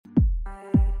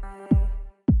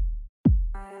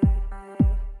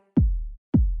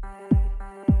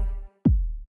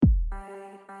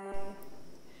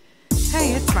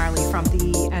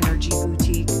Energy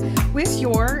Boutique with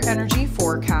your energy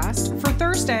forecast for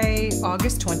Thursday,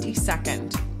 August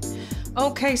 22nd.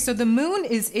 Okay, so the moon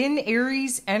is in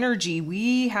Aries energy.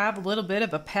 We have a little bit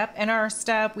of a pep in our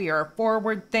step. We are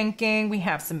forward thinking. We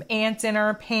have some ants in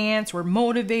our pants. We're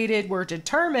motivated. We're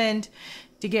determined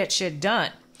to get shit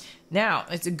done. Now,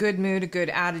 it's a good mood, a good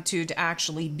attitude to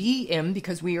actually be in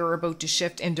because we are about to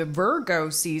shift into Virgo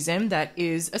season. That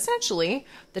is essentially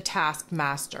the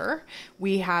taskmaster.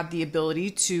 We have the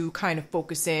ability to kind of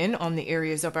focus in on the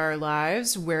areas of our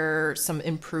lives where some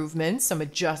improvements, some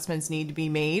adjustments need to be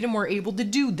made, and we're able to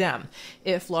do them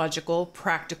if logical,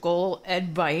 practical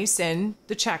advice and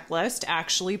the checklist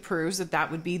actually proves that that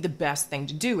would be the best thing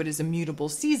to do. It is a mutable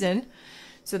season.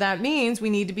 So that means we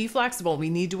need to be flexible,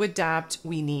 we need to adapt,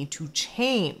 we need to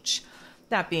change.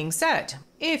 That being said,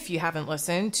 if you haven't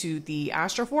listened to the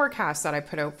astro forecast that I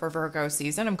put out for Virgo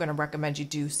season, I'm going to recommend you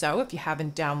do so. If you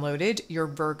haven't downloaded your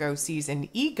Virgo season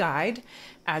e-guide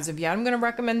as of yet, I'm going to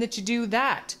recommend that you do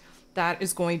that. That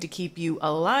is going to keep you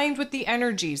aligned with the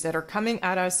energies that are coming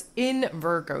at us in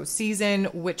Virgo season,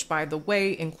 which, by the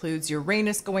way, includes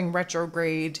Uranus going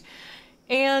retrograde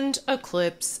and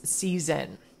eclipse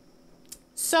season.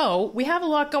 So we have a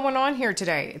lot going on here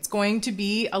today. It's going to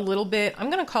be a little bit,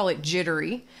 I'm going to call it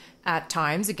jittery at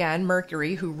times. Again,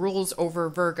 Mercury, who rules over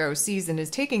Virgo season, is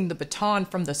taking the baton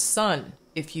from the sun,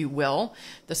 if you will.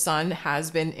 The sun has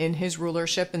been in his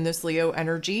rulership in this Leo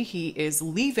energy. He is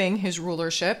leaving his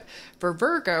rulership for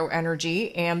Virgo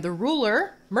energy, and the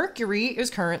ruler, Mercury, is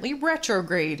currently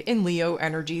retrograde in Leo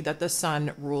energy that the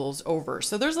sun rules over.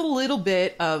 So there's a little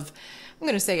bit of, I'm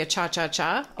going to say, a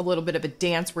cha-cha-cha, a little bit of a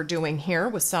dance we're doing here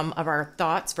with some of our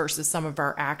thoughts versus some of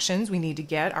our actions. We need to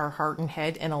get our heart and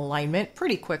head in alignment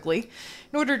pretty quickly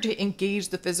in order to engage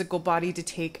the physical body to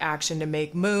take action, to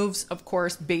make moves, of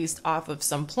course, based off of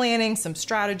some planning, some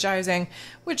strategizing,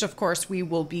 which of course we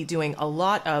will be doing a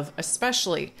lot of,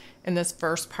 especially in this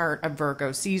first part of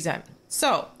Virgo season.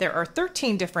 So there are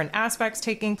 13 different aspects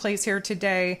taking place here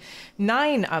today.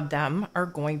 9 of them are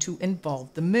going to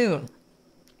involve the moon.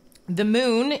 The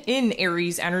moon in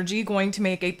Aries energy going to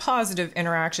make a positive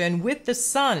interaction with the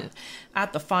sun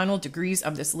at the final degrees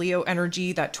of this Leo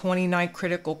energy. That 29th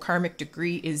critical karmic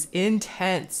degree is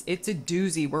intense. It's a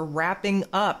doozy. We're wrapping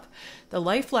up the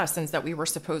life lessons that we were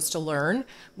supposed to learn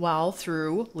while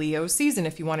through Leo season.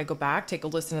 If you want to go back, take a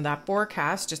listen to that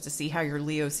forecast just to see how your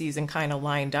Leo season kind of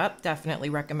lined up. Definitely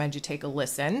recommend you take a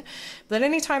listen. But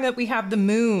anytime that we have the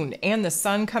moon and the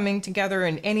sun coming together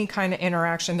in any kind of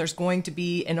interaction, there's going to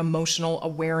be an emotional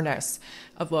awareness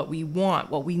of what we want,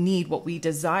 what we need, what we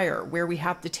desire, where we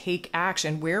have to take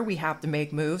action, where we have to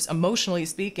make moves. Emotionally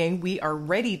speaking, we are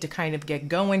ready to kind of get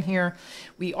going here.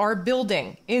 We are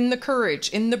building in the courage,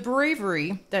 in the bravery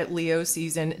that Leo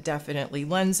season definitely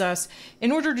lends us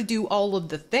in order to do all of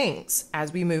the things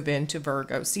as we move into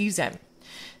Virgo season.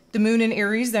 The moon in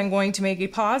Aries then going to make a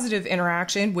positive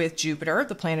interaction with Jupiter,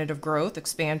 the planet of growth,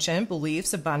 expansion,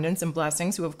 beliefs, abundance, and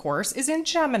blessings, who of course is in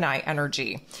Gemini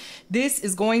energy. This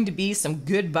is going to be some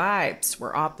good vibes.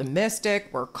 We're optimistic,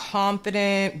 we're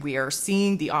confident, we are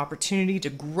seeing the opportunity to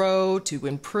grow, to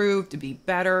improve, to be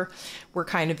better. We're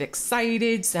kind of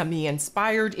excited,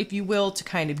 semi-inspired, if you will, to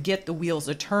kind of get the wheels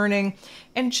a turning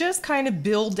and just kind of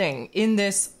building in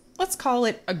this, let's call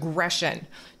it aggression,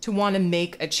 to want to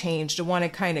make a change, to want to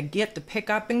kind of get the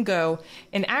pick up and go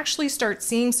and actually start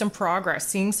seeing some progress,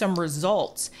 seeing some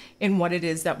results in what it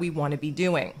is that we want to be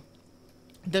doing.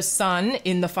 The sun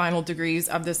in the final degrees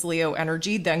of this Leo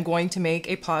energy then going to make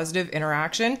a positive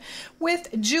interaction with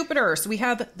Jupiter. So we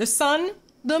have the sun,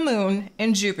 the moon,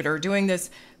 and Jupiter doing this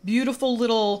beautiful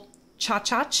little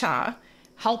cha-cha-cha,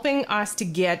 helping us to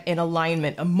get in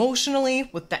alignment emotionally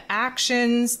with the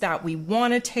actions that we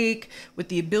want to take, with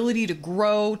the ability to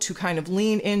grow, to kind of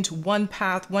lean into one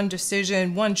path, one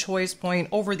decision, one choice point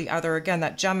over the other. Again,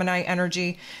 that Gemini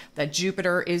energy that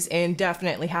Jupiter is in,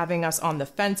 definitely having us on the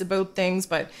fence about things.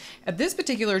 But at this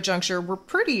particular juncture, we're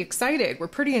pretty excited. We're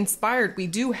pretty inspired. We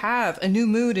do have a new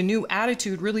mood, a new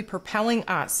attitude really propelling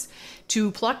us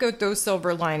to pluck out those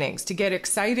silver linings, to get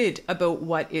excited about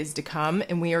what is to come.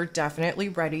 And we are definitely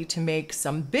ready to make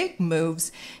some big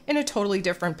moves in a totally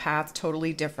different path,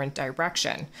 totally different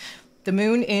direction. The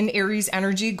moon in Aries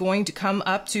energy going to come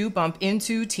up to bump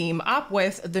into, team up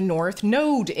with the North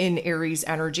Node in Aries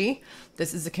energy.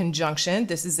 This is a conjunction.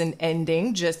 This is an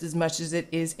ending just as much as it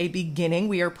is a beginning.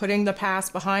 We are putting the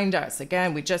past behind us.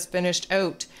 Again, we just finished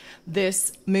out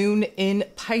this moon in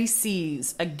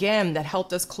Pisces. Again, that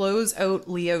helped us close out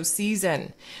Leo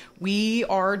season. We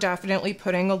are definitely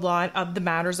putting a lot of the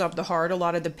matters of the heart, a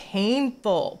lot of the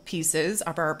painful pieces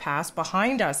of our past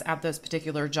behind us at this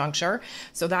particular juncture.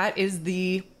 So that is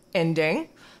the ending.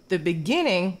 The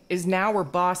beginning is now we're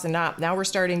bossing up. Now we're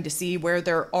starting to see where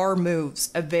there are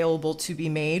moves available to be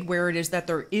made, where it is that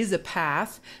there is a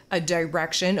path, a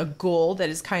direction, a goal that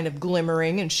is kind of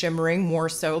glimmering and shimmering more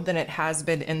so than it has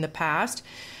been in the past.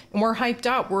 And we're hyped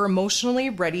up. We're emotionally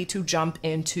ready to jump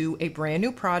into a brand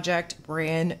new project,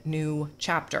 brand new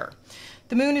chapter.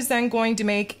 The moon is then going to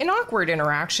make an awkward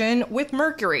interaction with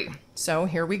Mercury. So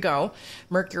here we go.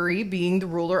 Mercury, being the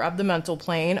ruler of the mental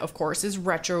plane, of course, is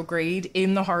retrograde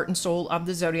in the heart and soul of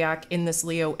the zodiac in this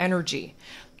Leo energy.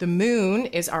 The moon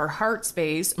is our heart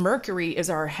space. Mercury is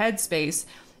our head space.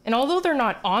 And although they're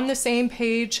not on the same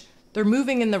page, they're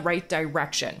moving in the right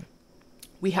direction.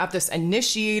 We have this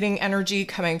initiating energy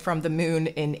coming from the moon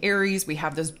in Aries. We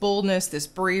have this boldness, this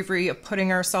bravery of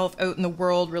putting ourselves out in the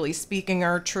world, really speaking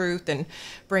our truth and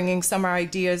bringing some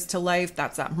ideas to life.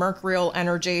 That's that Mercurial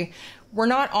energy. We're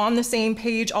not on the same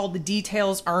page. All the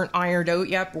details aren't ironed out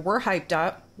yet, but we're hyped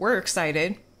up. We're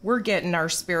excited. We're getting our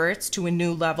spirits to a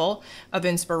new level of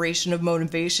inspiration, of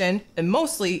motivation, and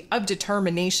mostly of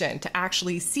determination to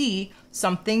actually see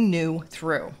something new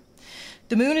through.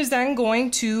 The moon is then going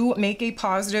to make a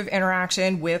positive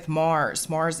interaction with Mars.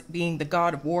 Mars being the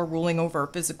god of war, ruling over our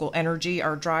physical energy,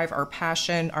 our drive, our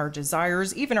passion, our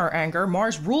desires, even our anger.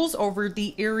 Mars rules over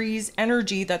the Aries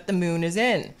energy that the moon is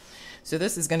in. So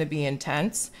this is going to be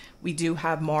intense. We do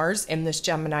have Mars in this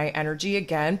Gemini energy,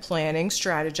 again, planning,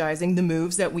 strategizing the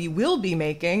moves that we will be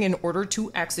making in order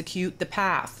to execute the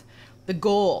path, the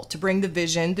goal, to bring the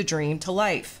vision, the dream to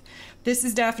life. This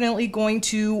is definitely going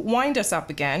to wind us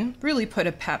up again, really put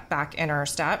a pep back in our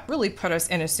step, really put us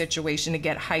in a situation to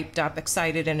get hyped up,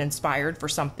 excited, and inspired for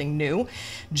something new,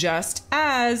 just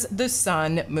as the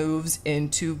sun moves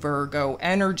into Virgo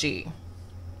energy.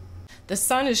 The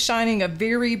sun is shining a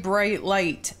very bright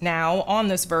light now on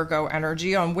this Virgo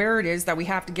energy, on where it is that we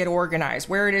have to get organized,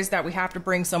 where it is that we have to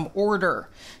bring some order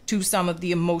to some of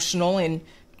the emotional and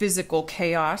physical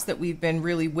chaos that we've been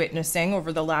really witnessing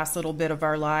over the last little bit of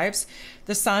our lives.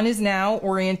 The sun is now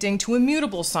orienting to a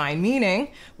mutable sign,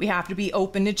 meaning we have to be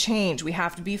open to change. We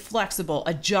have to be flexible.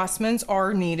 Adjustments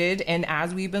are needed. And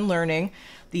as we've been learning,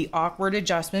 the awkward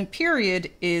adjustment period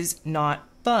is not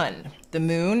fun. The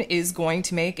moon is going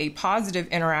to make a positive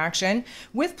interaction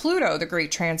with Pluto, the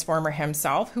great transformer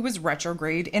himself, who is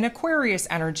retrograde in Aquarius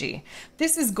energy.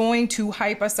 This is going to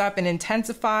hype us up and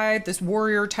intensify this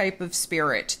warrior type of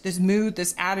spirit, this mood,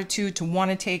 this attitude to want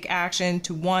to take action,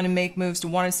 to want to make moves, to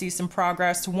want to see some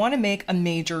progress, to want to make a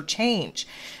major change.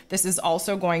 This is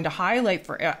also going to highlight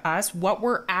for us what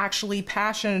we're actually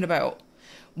passionate about,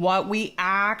 what we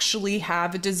actually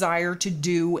have a desire to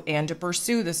do and to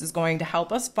pursue. This is going to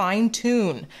help us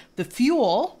fine-tune the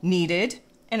fuel needed.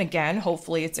 And again,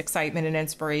 hopefully it's excitement and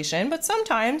inspiration, but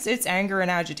sometimes it's anger and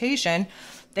agitation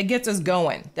that gets us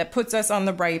going, that puts us on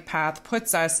the right path,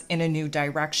 puts us in a new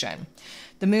direction.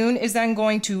 The moon is then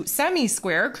going to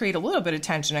semi-square, create a little bit of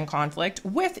tension and conflict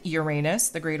with Uranus,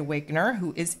 the great awakener,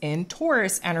 who is in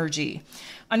Taurus energy.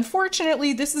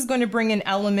 Unfortunately, this is going to bring an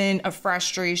element of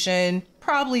frustration,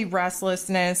 probably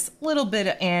restlessness, a little bit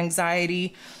of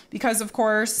anxiety, because of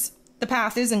course, the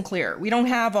path isn't clear. We don't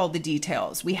have all the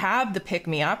details. We have the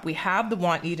pick-me-up. We have the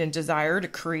want, need, and desire to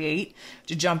create,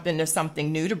 to jump into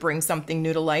something new, to bring something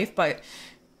new to life, but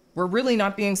we're really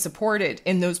not being supported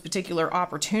in those particular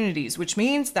opportunities, which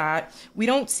means that we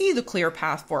don't see the clear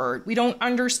path forward. We don't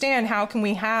understand how can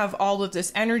we have all of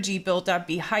this energy built up,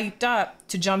 be hyped up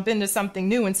to jump into something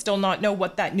new and still not know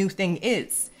what that new thing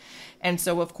is. And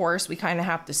so, of course, we kind of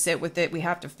have to sit with it. We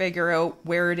have to figure out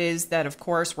where it is that, of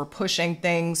course, we're pushing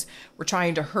things. We're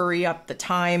trying to hurry up the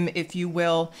time, if you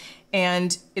will.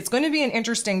 And it's going to be an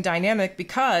interesting dynamic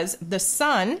because the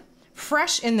sun,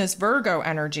 fresh in this Virgo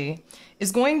energy,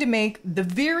 is going to make the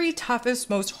very toughest,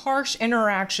 most harsh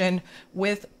interaction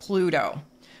with Pluto.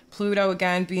 Pluto,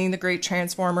 again, being the great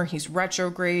transformer, he's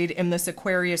retrograde in this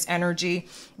Aquarius energy.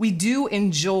 We do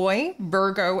enjoy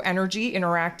Virgo energy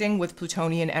interacting with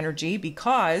Plutonian energy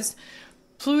because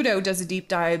Pluto does a deep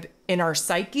dive in our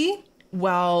psyche,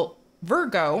 while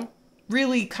Virgo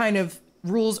really kind of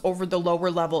rules over the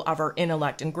lower level of our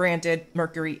intellect. And granted,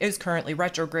 Mercury is currently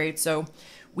retrograde, so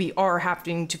we are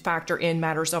having to factor in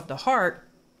matters of the heart.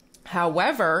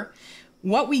 However,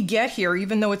 what we get here,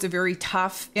 even though it's a very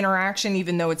tough interaction,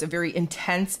 even though it's a very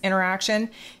intense interaction,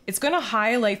 it's going to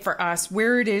highlight for us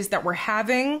where it is that we're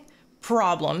having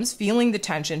problems, feeling the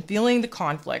tension, feeling the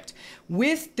conflict,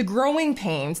 with the growing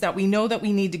pains that we know that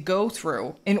we need to go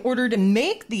through in order to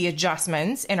make the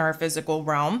adjustments in our physical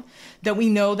realm that we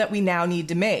know that we now need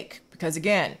to make. Because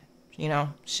again, you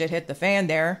know, shit hit the fan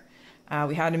there.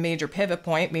 We had a major pivot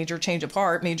point, major change of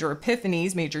heart, major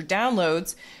epiphanies, major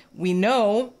downloads. We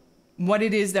know what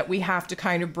it is that we have to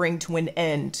kind of bring to an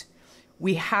end.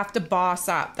 We have to boss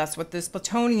up. That's what this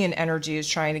Plutonian energy is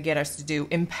trying to get us to do.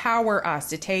 Empower us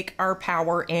to take our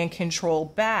power and control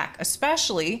back,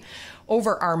 especially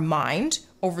over our mind,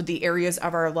 over the areas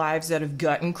of our lives that have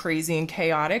gotten crazy and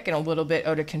chaotic and a little bit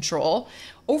out of control,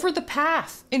 over the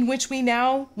path in which we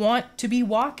now want to be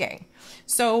walking.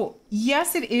 So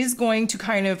yes, it is going to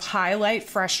kind of highlight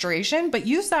frustration, but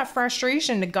use that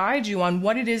frustration to guide you on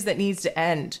what it is that needs to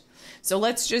end. So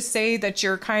let's just say that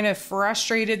you're kind of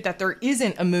frustrated that there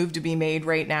isn't a move to be made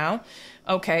right now.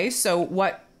 Okay, so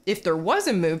what if there was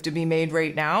a move to be made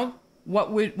right now?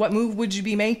 What move would you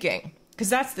be making? Because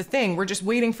that's the thing, we're just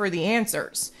waiting for the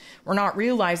answers. We're not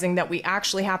realizing that we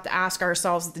actually have to ask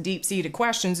ourselves the deep-seated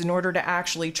questions in order to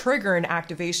actually trigger an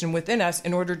activation within us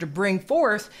in order to bring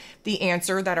forth the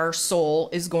answer that our soul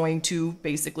is going to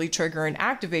basically trigger and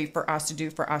activate for us to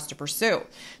do, for us to pursue.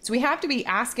 So we have to be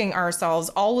asking ourselves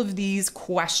all of these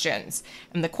questions.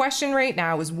 And the question right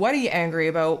now is, what are you angry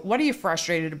about? What are you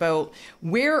frustrated about?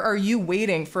 Where are you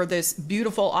waiting for this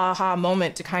beautiful aha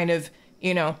moment to kind of,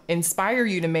 you know, inspire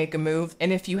you to make a move?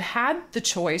 And if you had the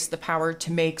choice, the power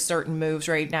to make certain moves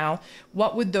right now,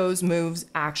 what would those moves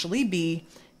actually be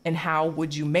and how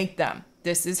would you make them?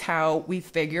 This is how we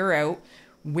figure out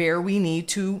where we need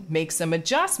to make some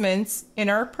adjustments in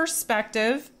our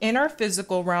perspective, in our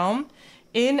physical realm,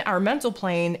 in our mental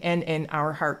plane, and in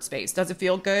our heart space. Does it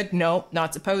feel good? No,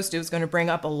 not supposed to. It's going to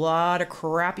bring up a lot of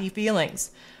crappy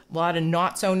feelings. A lot of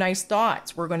not so nice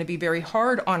thoughts. We're going to be very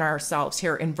hard on ourselves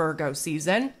here in Virgo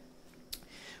season.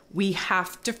 We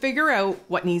have to figure out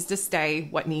what needs to stay,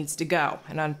 what needs to go.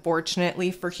 And unfortunately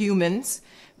for humans,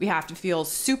 we have to feel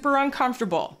super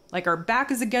uncomfortable, like our back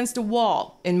is against a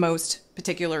wall in most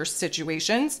particular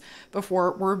situations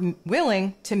before we're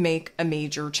willing to make a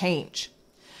major change.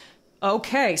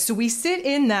 Okay, so we sit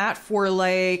in that for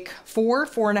like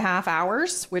 4.5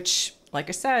 hours, which, like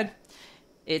I said,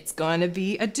 it's going to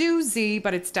be a doozy,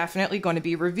 but it's definitely going to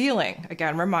be revealing.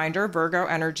 Again, reminder, Virgo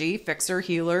energy, fixer,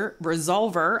 healer,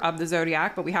 resolver of the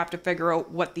zodiac, but we have to figure out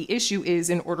what the issue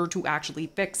is in order to actually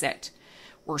fix it.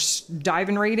 We're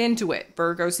diving right into it.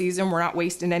 Virgo season, we're not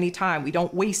wasting any time. We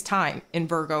don't waste time in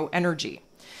Virgo energy.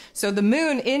 So the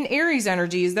moon in Aries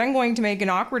energy is then going to make an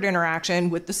awkward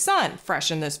interaction with the sun, fresh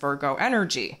in this Virgo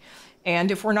energy.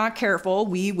 And if we're not careful,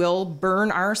 we will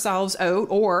burn ourselves out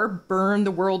or burn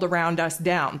the world around us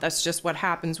down. That's just what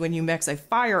happens when you mix a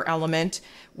fire element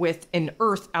with an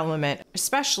earth element,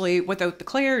 especially without the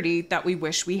clarity that we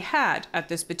wish we had at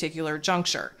this particular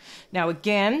juncture. Now,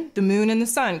 again, the moon and the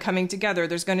sun coming together,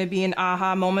 there's going to be an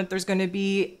aha moment. There's going to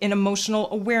be an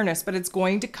emotional awareness, but it's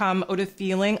going to come out of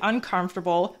feeling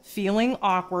uncomfortable, feeling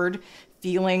awkward,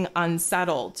 feeling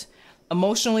unsettled.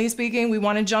 Emotionally speaking, we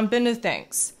want to jump into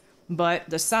things. But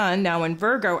the sun, now in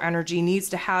Virgo energy, needs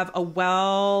to have a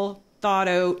well thought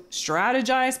out,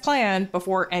 strategized plan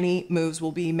before any moves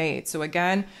will be made. So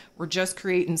again, we're just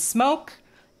creating smoke,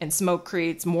 and smoke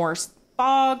creates more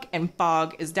fog, and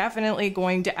fog is definitely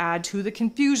going to add to the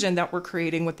confusion that we're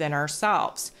creating within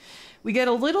ourselves. We get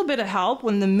a little bit of help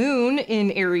when the moon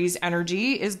in Aries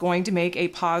energy is going to make a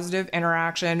positive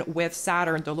interaction with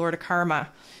Saturn, the Lord of Karma,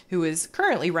 who is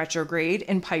currently retrograde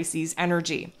in Pisces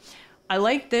energy. I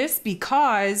like this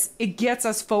because it gets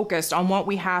us focused on what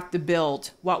we have to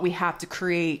build, what we have to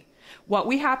create, what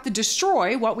we have to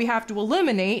destroy, what we have to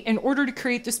eliminate in order to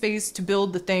create the space to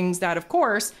build the things that, of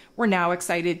course, we're now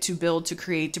excited to build, to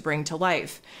create, to bring to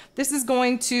life. This is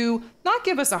going to not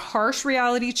give us a harsh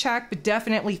reality check, but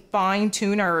definitely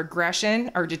fine-tune our aggression,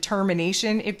 our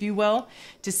determination, if you will,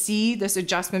 to see this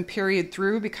adjustment period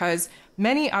through, because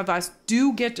many of us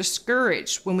do get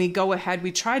discouraged when we go ahead,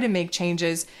 we try to make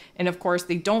changes, and of course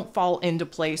they don't fall into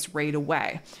place right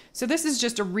away. So this is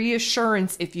just a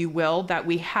reassurance, if you will, that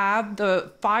we have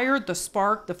the fire, the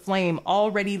spark, the flame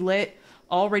already lit,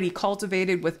 already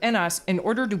cultivated within us in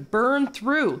order to burn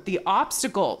through the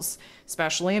obstacles,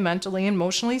 especially mentally and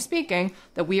emotionally speaking,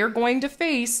 that we are going to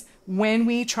face when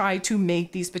we try to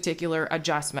make these particular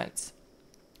adjustments.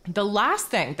 The last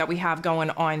thing that we have going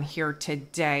on here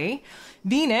today,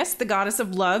 Venus, the goddess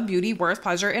of love, beauty, worth,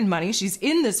 pleasure, and money. She's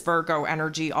in this Virgo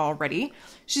energy already.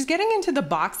 She's getting into the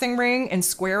boxing ring and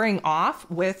squaring off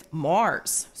with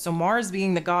Mars. So Mars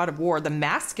being the god of war, the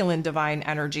masculine divine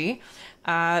energy.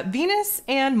 Venus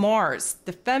and Mars,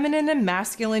 the feminine and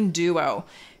masculine duo.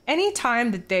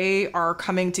 Anytime that they are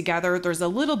coming together, there's a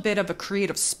little bit of a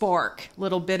creative spark, a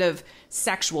little bit of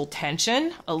sexual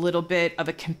tension, a little bit of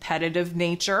a competitive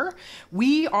nature.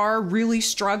 We are really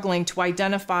struggling to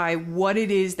identify what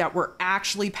it is that we're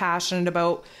actually passionate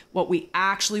about, what we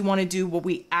actually want to do, what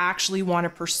we actually want to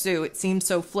pursue. It seems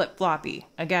so flip-floppy.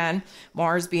 Again,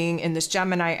 Mars being in this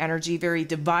Gemini energy, very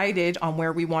divided on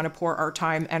where we want to pour our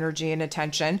time, energy, and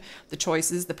attention, the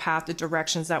choices, the path, the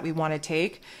directions that we want to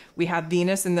take. We have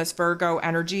Venus in this Virgo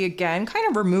energy, again, kind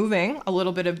of removing a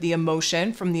little bit of the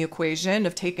emotion from the equation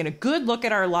of taking a good look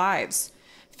at our lives,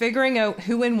 figuring out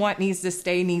who and what needs to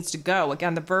stay, needs to go.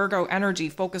 Again, the Virgo energy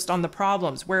focused on the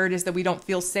problems, where it is that we don't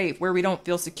feel safe, where we don't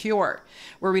feel secure,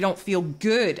 where we don't feel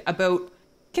good about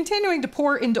continuing to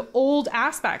pour into old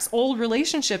aspects, old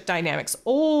relationship dynamics,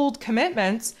 old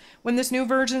commitments, when this new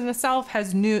version of self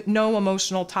has no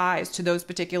emotional ties to those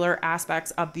particular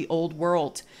aspects of the old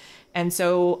world. And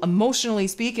so emotionally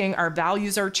speaking, our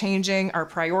values are changing, our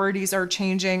priorities are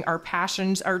changing, our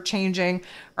passions are changing,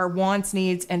 our wants,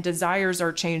 needs, and desires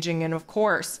are changing. And of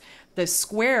course, the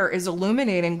square is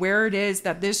illuminating where it is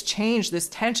that this change, this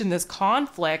tension, this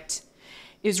conflict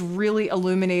is really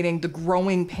illuminating the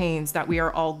growing pains that we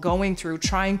are all going through,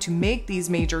 trying to make these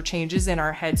major changes in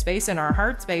our head space, in our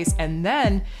heart space, and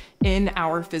then in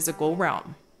our physical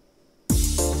realm.